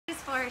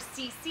for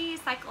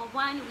CC Cycle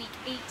 1, Week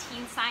 18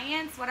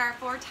 Science. What are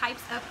 4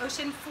 types of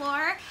ocean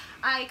floor?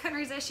 I couldn't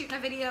resist shooting a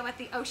video with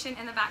the ocean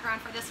in the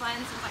background for this one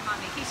since I'm on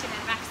vacation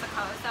in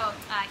Mexico. So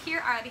here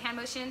are the hand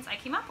motions I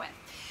came up with.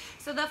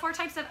 So the 4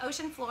 types of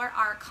ocean floor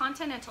are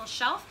continental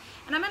shelf,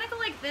 and I'm going to go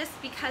like this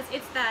because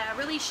it's the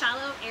really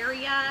shallow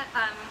area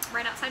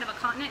right outside of a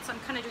continent, so I'm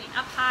kind of doing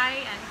up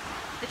high and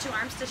the 2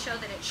 arms to show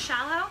that it's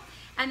shallow.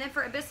 And then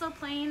for abyssal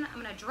plain,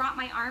 I'm going to drop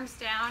my arms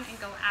down and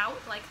go out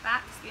like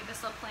that because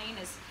the abyssal plain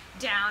is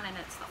down and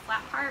it's the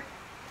flat part.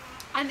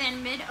 And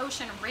then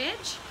mid-ocean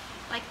ridge,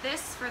 like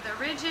this for the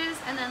ridges.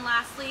 And then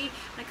lastly,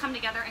 I'm going to come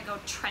together and go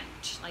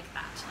trench like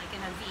that, like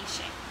in a V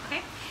shape,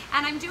 okay?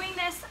 And I'm doing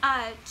this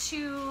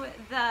to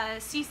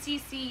the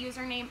CCC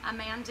username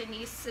Amanda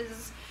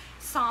Niece's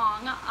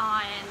song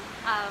on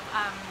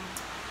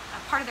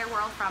a part of their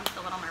world from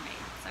The Little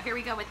Mermaid. So here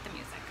we go with the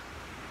music.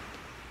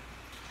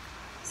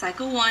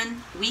 Cycle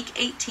 1, Week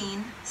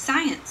 18,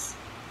 Science.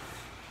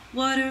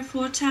 What are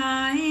 4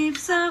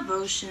 types of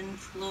ocean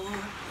floor?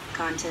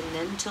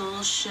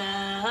 Continental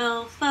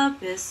shelf,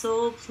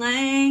 abyssal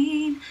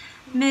plain,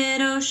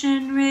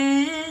 mid-ocean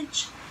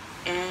ridge,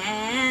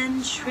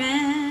 and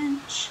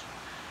trench.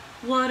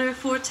 What are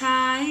 4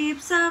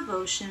 types of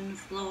ocean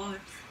floor?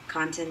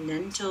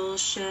 Continental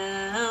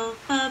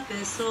shelf,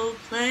 abyssal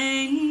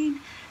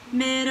plain,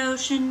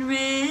 mid-ocean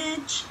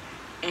ridge,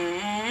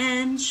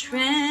 and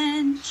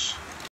trench.